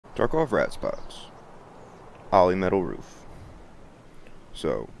Tarkov rat spots. Ollie metal roof.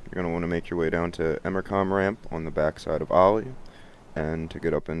 So, you're going to want to make your way down to Emercom ramp on the back side of Ollie. And to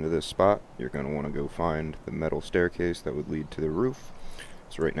get up into this spot, you're going to want to go find the metal staircase that would lead to the roof.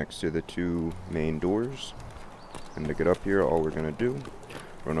 It's right next to the two main doors. And to get up here, all we're going to do,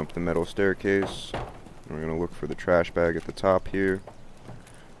 run up the metal staircase. And we're going to look for the trash bag at the top here.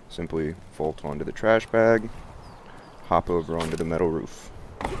 Simply vault onto the trash bag. Hop over onto the metal roof.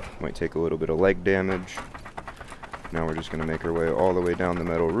 Might take a little bit of leg damage. Now we're just going to make our way all the way down the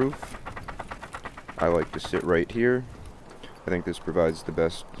metal roof. I like to sit right here. I think this provides the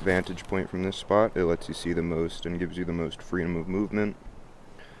best vantage point from this spot. It lets you see the most and gives you the most freedom of movement.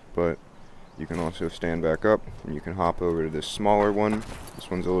 But you can also stand back up and you can hop over to this smaller one.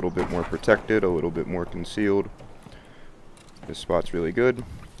 This one's a little bit more protected, a little bit more concealed. This spot's really good.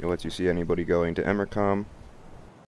 It lets you see anybody going to Emercom.